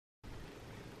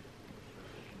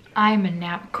I'm a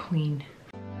nap queen.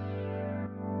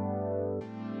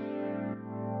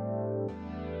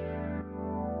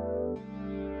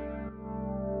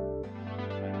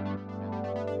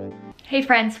 Hey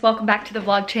friends, welcome back to the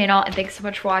vlog channel and thanks so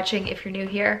much for watching. If you're new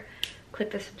here,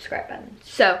 click the subscribe button.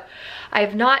 So I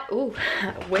have not, ooh,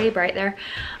 way bright there.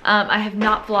 I have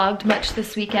not vlogged much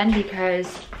this weekend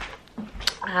because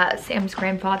Sam's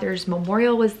grandfather's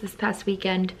memorial was this past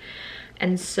weekend.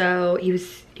 And so he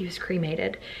was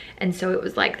cremated. And so it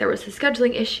was like there was a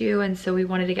scheduling issue, and so we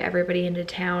wanted to get everybody into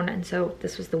town. And so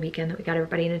this was the weekend that we got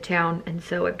everybody into town. And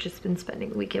so I've just been spending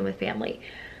the weekend with family.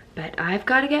 But I've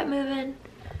got to get moving.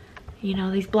 You know,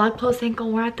 these blog posts ain't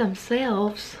gonna write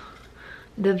themselves.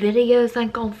 The videos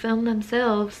ain't gonna film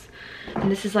themselves.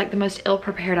 And this is like the most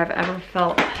ill-prepared I've ever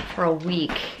felt for a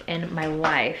week in my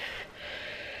life.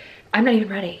 I'm not even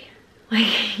ready.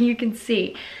 Like, you can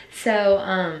see.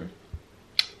 So,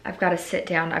 I've got to sit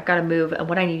down, I've got to move, and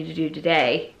what I need to do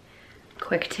today,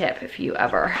 quick tip if you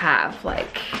ever have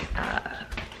like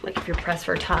if you're pressed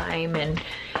for time and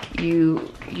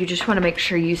you just want to make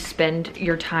sure you spend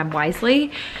your time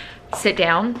wisely, sit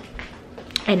down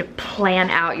and plan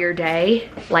out your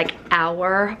day like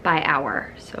hour by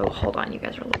hour. So hold on, you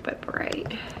guys are a little bit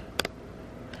bright.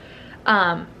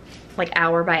 Like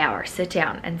hour by hour, sit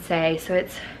down and say, so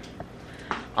it's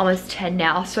almost 10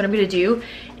 now. So what I'm gonna do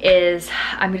is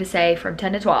I'm gonna say from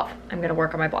 10 to 12, I'm gonna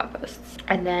work on my blog posts.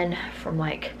 And then from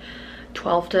like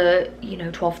 12 to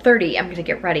 12:30, I'm gonna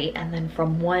get ready. And then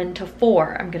from 1 to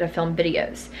 4, I'm gonna film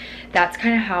videos. That's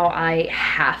kind of how I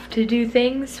have to do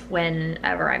things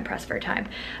whenever I'm pressed for time.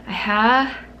 I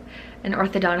have an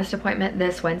orthodontist appointment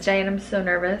this Wednesday and I'm so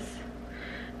nervous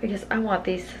because I want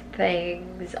these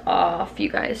things off, you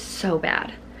guys, so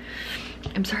bad.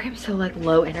 I'm sorry I'm so like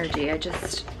low energy.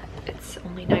 It's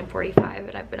only 9:45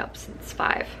 and I've been up since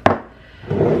 5. I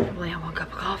only had 1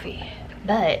 cup of coffee.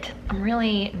 But I'm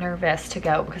really nervous to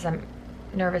go because I'm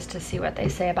nervous to see what they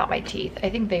say about my teeth. I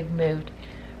think they've moved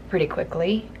pretty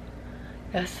quickly.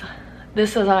 This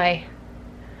is my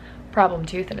problem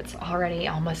tooth and it's already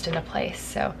almost into place.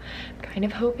 So I'm kind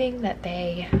of hoping that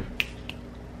they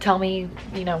tell me,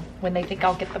 you know, when they think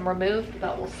I'll get them removed,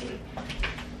 but we'll see.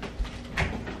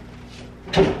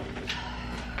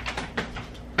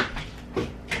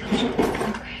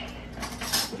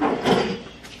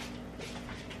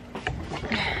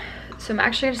 So I'm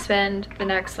actually gonna spend the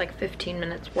next like 15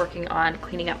 minutes working on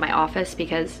cleaning up my office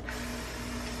because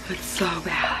it's so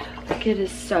bad. Like, it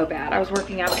is so bad. I was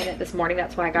working out in it this morning.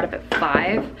 That's why I got up at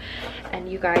 5.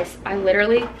 And you guys, I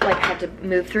literally like had to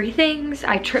move 3 things.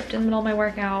 I tripped in the middle of my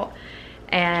workout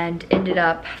and ended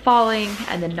up falling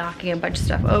and then knocking a bunch of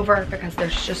stuff over because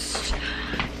there's just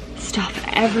stuff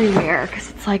everywhere because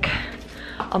it's like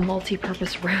a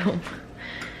multi-purpose room.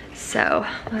 So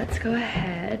let's go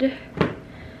ahead,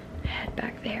 head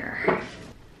back there.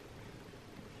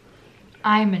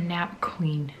 I'm a nap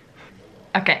queen.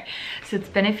 Okay, so it's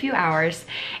been a few hours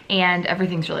and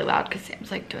everything's really loud because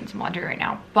Sam's like doing some laundry right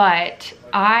now. But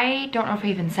I don't know if I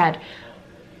even said,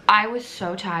 I was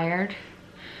so tired.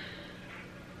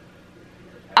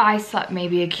 I slept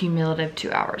maybe a cumulative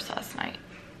 2 hours last night.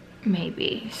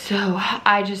 Maybe. So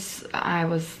I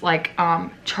was like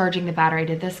charging the battery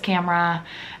to this camera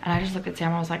and I just looked at Sam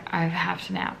and I was like, I have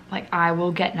to nap. Like, I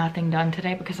will get nothing done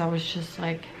today because I was just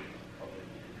like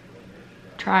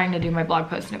trying to do my blog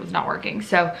post and it was not working.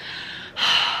 So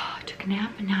I took a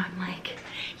nap and now I'm like,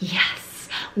 yes,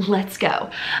 let's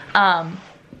go.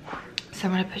 So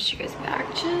I'm gonna push you guys back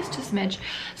just a smidge.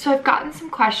 So I've gotten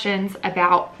some questions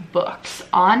about books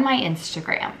on my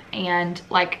Instagram, and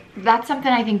like that's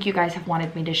something I think you guys have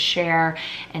wanted me to share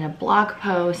in a blog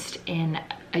post, in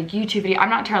a YouTube video.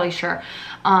 I'm not entirely sure,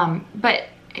 but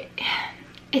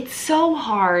it's so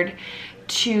hard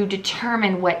to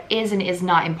determine what is and is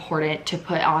not important to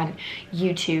put on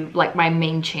YouTube, like my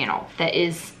main channel. That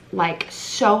is like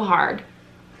so hard.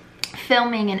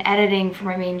 Filming and editing for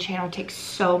my main channel takes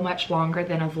so much longer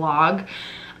than a vlog,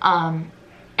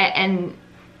 and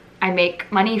I make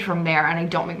money from there and I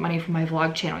don't make money from my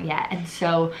vlog channel yet. And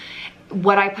so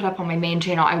what I put up on my main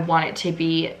channel, I want it to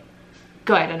be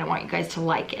good and I want you guys to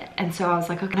like it. And so I was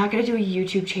like, okay, I'm not gonna do a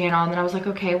YouTube channel. And then I was like,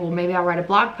 okay, well maybe I'll write a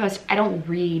blog post. I don't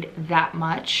read that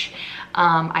much.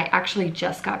 I actually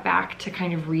just got back to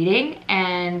kind of reading,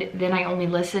 and then I only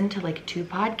listened to like 2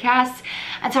 podcasts.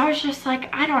 And so I was just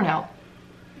like, I don't know.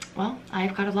 Well,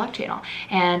 I've got a vlog channel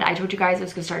and I told you guys I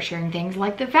was gonna start sharing things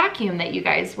like the vacuum that you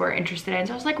guys were interested in.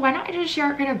 So I was like, why not I just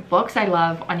share kind of books I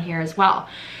love on here as well?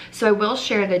 So I will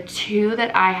share the 2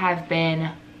 that I have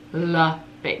been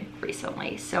loving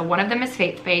recently. So one of them is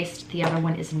faith-based, the other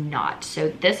one is not. So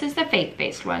this is the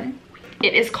faith-based one.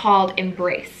 It is called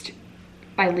Embraced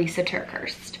by Lisa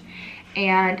TerKeurst.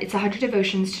 And it's 100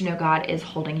 Devotions to Know God is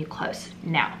Holding You Close.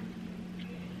 Now,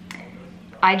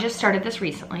 I just started this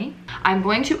recently. I'm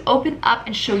going to open up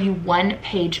and show you one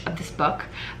page of this book,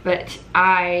 but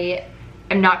I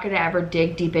am not going to ever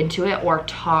dig deep into it or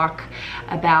talk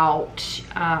about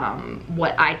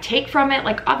what I take from it.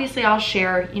 Like, obviously I'll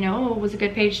share, you know, oh, it was a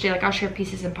good page today. Like, I'll share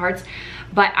pieces and parts,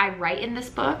 but I write in this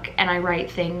book and I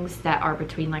write things that are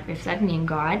between, like I've said, me and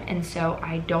God. And so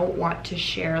I don't want to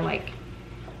share like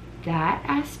that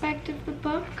aspect of the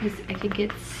book, because I think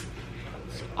it's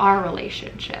our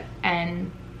relationship,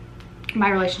 and my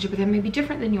relationship with him may be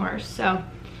different than yours. So I'm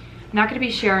not going to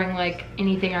be sharing like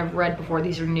anything I've read before.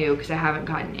 These are new because I haven't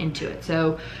gotten into it.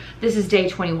 So this is day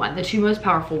 21, the 2 most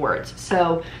powerful words.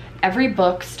 So every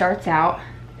book starts out,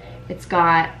 it's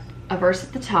got a verse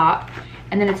at the top,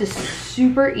 and then it's a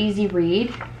super easy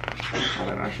read. Hold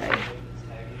on, I'll show you.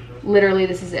 Literally,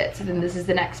 this is it. So then this is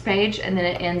the next page, and then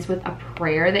it ends with a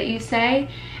prayer that you say,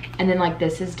 and then like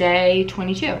this is day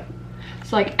 22.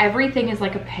 So like everything is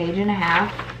like a page and a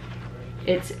half.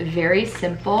 It's very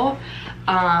simple.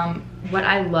 What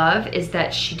I love is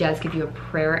that she does give you a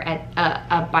prayer at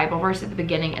a Bible verse at the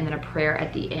beginning and then a prayer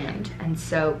at the end. And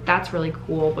so that's really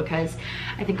cool, because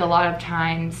I think a lot of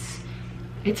times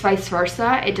it's vice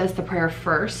versa. It does the prayer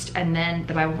first and then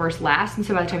the Bible verse last. And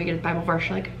so by the time you get to the Bible verse,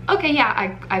 you're like, okay,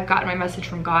 yeah, I've gotten my message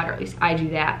from God, or at least I do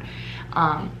that.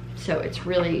 So it's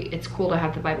cool to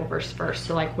have the Bible verse first.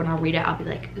 So like when I'll read it, I'll be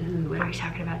like, ooh, what are we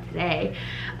talking about today?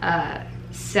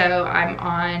 So I'm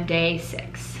on day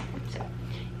 6. So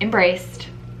Embraced,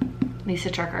 Lisa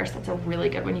TerKeurst. That's a really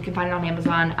good one. You can find it on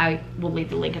Amazon. I will leave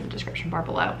the link in the description bar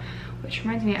below. Which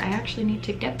reminds me, I actually need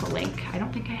to get the link. I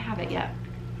don't think I have it yet.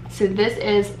 So this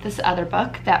is this other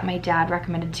book that my dad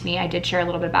recommended to me. I did share a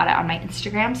little bit about it on my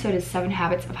Instagram. So it is 7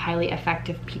 Habits of Highly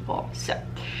Effective People. So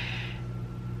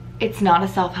it's not a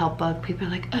self-help book. People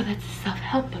are like, oh, that's a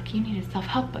self-help book. You need a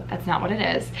self-help book. That's not what it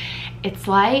is. It's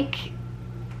like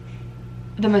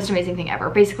the most amazing thing ever.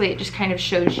 Basically, it just kind of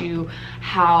shows you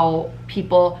how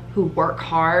people who work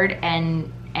hard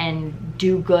and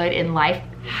do good in life,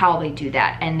 how they do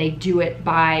that. And they do it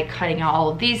by cutting out all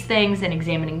of these things and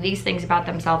examining these things about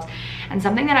themselves. And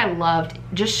something that I loved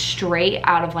just straight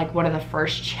out of like one of the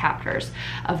first chapters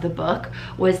of the book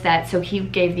was that, so he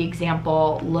gave the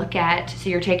example, look at, so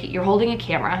you're holding a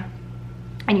camera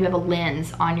and you have a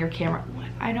lens on your camera.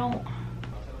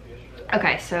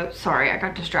 Okay, so sorry, I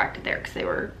got distracted there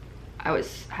because I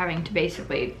was having to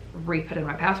basically re-put in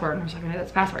my password, and I was like, okay,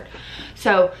 that's the password.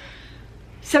 So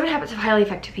 7 Habits of Highly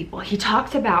Effective People. He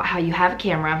talks about how you have a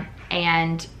camera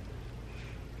and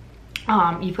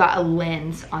you've got a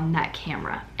lens on that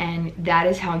camera, and that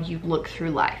is how you look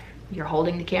through life. You're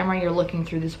holding the camera, you're looking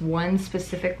through this one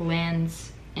specific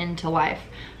lens into life.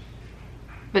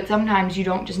 But sometimes you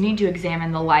don't just need to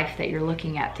examine the life that you're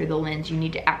looking at through the lens. You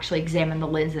need to actually examine the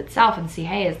lens itself and see,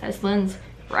 hey, is this lens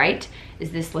right?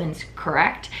 Is this lens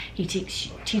correct? He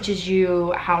teaches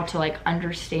you how to like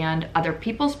understand other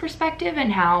people's perspective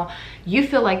and how you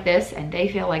feel like this and they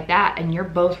feel like that, and you're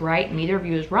both right, neither of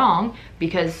you is wrong,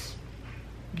 because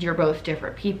you're both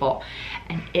different people.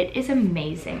 And it is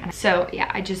amazing. So yeah,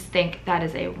 I just think that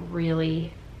is a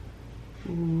really,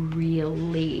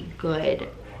 really good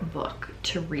book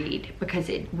to read, because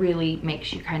it really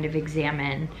makes you kind of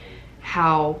examine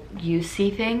how you see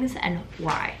things and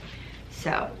why.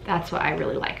 So that's what I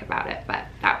really like about it. But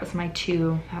that was my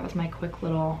quick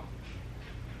little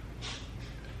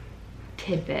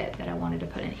tidbit that I wanted to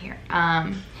put in here.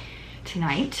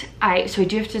 Tonight, so I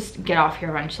do have to get off here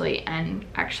eventually and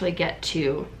actually get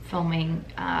to filming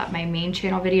my main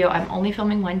channel video. I'm only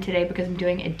filming one today because I'm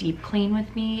doing a deep clean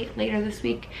with me later this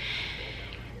week.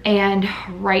 And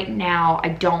right now I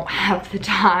don't have the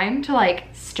time to like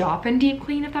stop and deep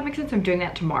clean, if that makes sense. I'm doing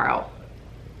that tomorrow.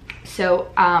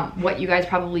 So what you guys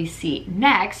probably see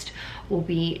next will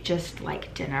be just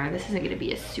like dinner. This isn't gonna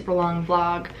be a super long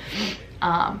vlog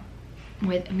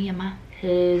with me and my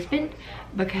husband,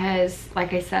 because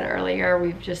like I said earlier,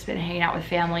 we've just been hanging out with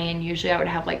family, and usually I would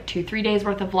have like 2-3 days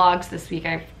worth of vlogs. This week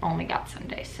I've only got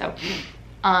Sunday. So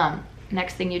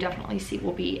next thing you definitely see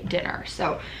will be dinner.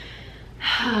 So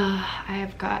I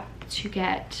have got to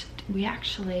get,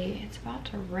 it's about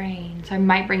to rain, so I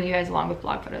might bring you guys along with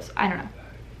vlog photos. I don't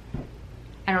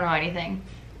know anything.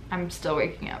 I'm still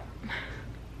waking up.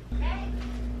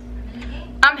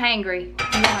 I'm hangry.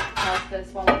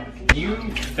 You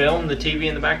film the TV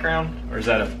in the background, or is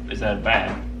that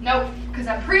bad? Nope, because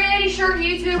I'm pretty sure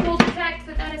YouTube will detect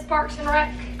that is Parks and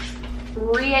Rec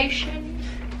creation.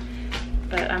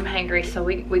 But I'm hangry, so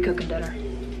we cooking dinner.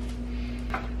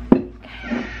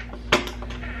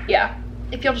 yeah,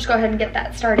 if you'll just go ahead and get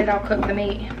that started, I'll cook the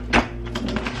meat.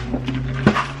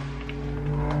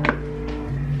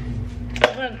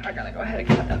 I gotta go ahead and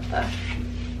cut up the...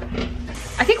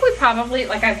 I think we probably,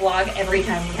 like, I vlog every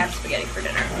time we have spaghetti for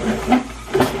dinner.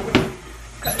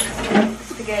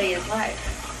 Spaghetti is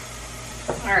life.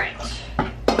 All right.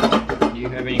 Do you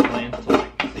have any plans to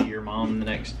like see your mom the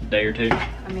next day or two?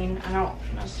 I mean, I don't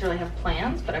necessarily have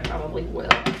plans, but I probably will.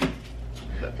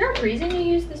 Is there a reason you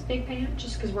use this big pan?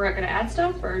 Just because we're gonna add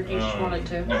stuff, or do you just wanted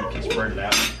to? You can spread it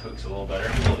out and it cooks a little better,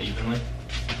 a little evenly.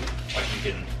 Like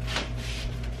you can.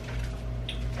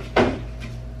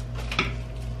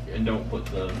 And don't put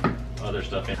the other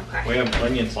stuff in. Okay. We have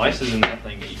onion slices in that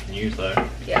thing that you can use though.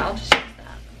 Yeah, I'll just use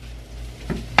that.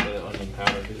 The onion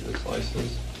powder to the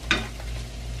slices.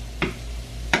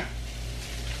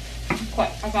 Okay,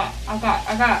 I got.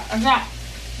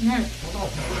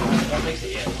 Don't mix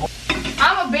it yet.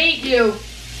 I'ma beat you.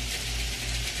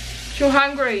 Too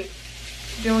hungry.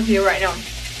 Deal with you right now.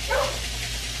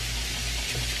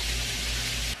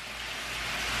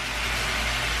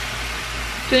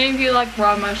 Do any of you like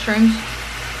raw mushrooms?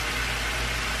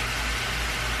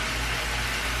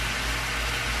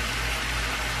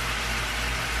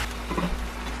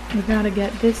 We gotta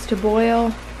get this to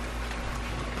boil.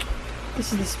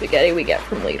 This is the spaghetti we get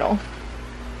from Lidl.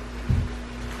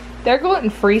 Their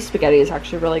gluten-free spaghetti is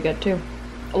actually really good too.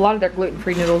 A lot of their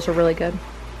gluten-free noodles are really good,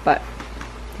 but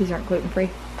these aren't gluten-free.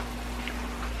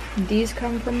 These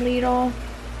come from Lidl.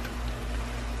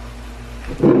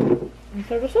 And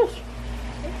so does this.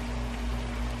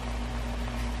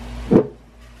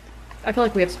 I feel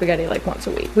like we have spaghetti like once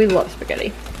a week. We love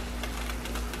spaghetti.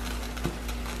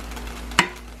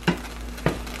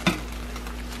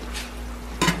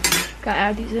 Gotta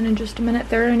add these in just a minute.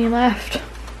 There are any left.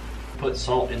 Put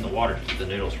salt in the water to keep the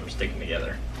noodles from sticking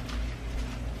together.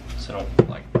 So don't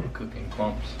like cook in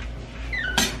clumps.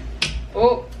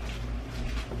 Oh.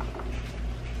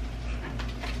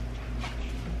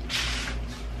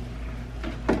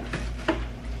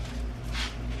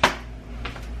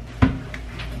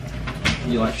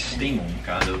 You like steam them,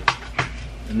 kind of.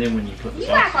 And then when you put the You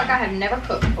sauce act like in, I have never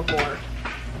cooked before.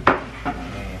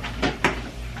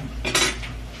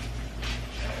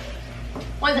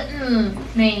 Was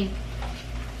it me?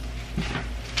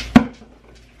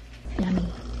 Yummy.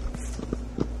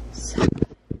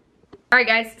 Alright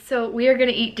guys, so we are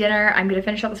gonna eat dinner. I'm gonna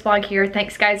finish up this vlog here.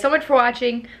 Thanks guys so much for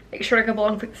watching. Make sure to go below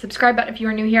and click the subscribe button if you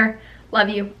are new here. Love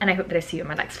you, and I hope that I see you in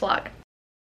my next vlog.